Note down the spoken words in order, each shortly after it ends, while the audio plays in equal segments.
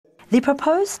The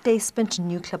proposed Thyspunt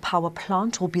nuclear power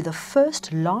plant will be the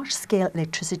first large-scale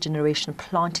electricity generation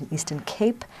plant in Eastern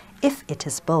Cape if it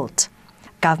is built.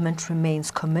 Government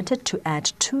remains committed to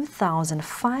add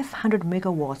 2,500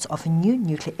 megawatts of new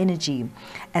nuclear energy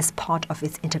as part of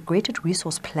its integrated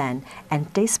resource plan,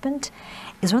 and Thyspunt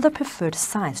is one of the preferred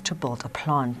sites to build a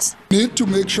plant. We need to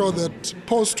make sure that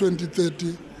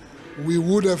post-2030 we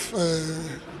would have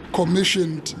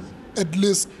commissioned at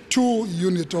least 2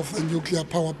 units of the nuclear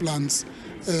power plants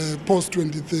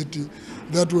post-2030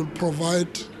 that will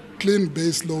provide clean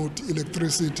baseload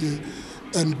electricity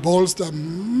and bolster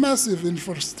massive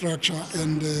infrastructure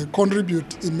and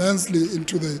contribute immensely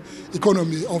into the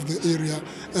economy of the area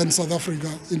and South Africa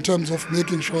in terms of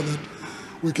making sure that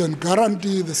we can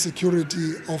guarantee the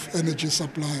security of energy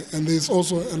supply. And there's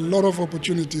also a lot of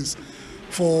opportunities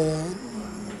for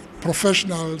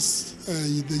professionals.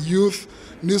 The youth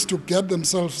needs to get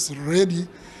themselves ready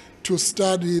to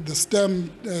study the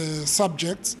STEM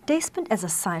subjects. Thyspunt as a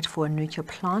site for a nuclear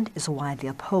plant is widely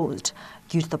opposed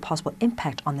due to the possible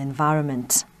impact on the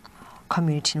environment.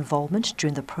 Community involvement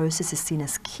during the process is seen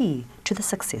as key to the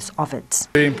success of it.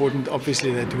 Very important,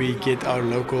 obviously, that we get our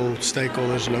local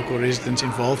stakeholders, local residents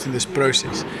involved in this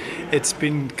process. It's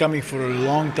been coming for a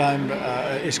long time.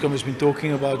 Eskom has been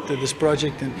talking about this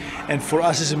project, and for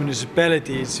us as a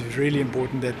municipality, it's really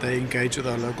important that they engage with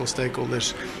our local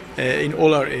stakeholders in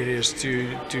all our areas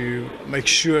to make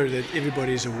sure that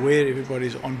everybody is aware, everybody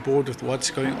is on board with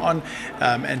what's going on,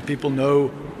 and people know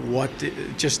what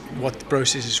the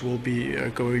processes will be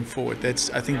going forward.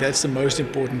 I think that's the most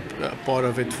important part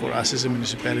of it for us as a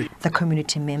municipality. The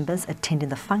community members attending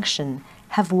the function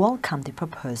have welcomed the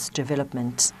proposed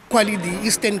development. Equally, the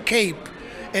Eastern Cape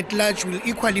at large will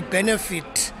equally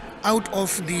benefit out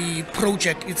of the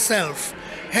project itself.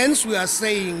 Hence, we are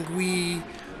saying we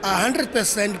are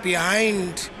 100%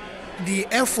 behind the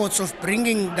efforts of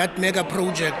bringing that mega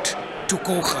project to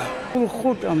Kouga.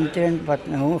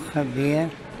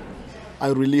 I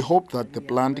really hope that the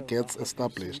plant gets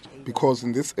established because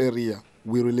in this area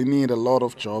we really need a lot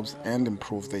of jobs and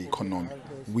improve the economy.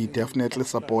 We definitely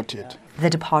support it.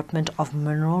 The Department of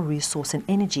Mineral Resource and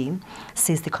Energy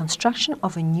says the construction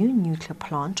of a new nuclear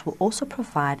plant will also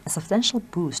provide a substantial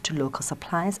boost to local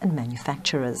suppliers and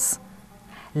manufacturers.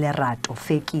 Lerato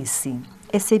Fekisi,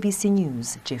 SABC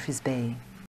News, Jeffreys Bay.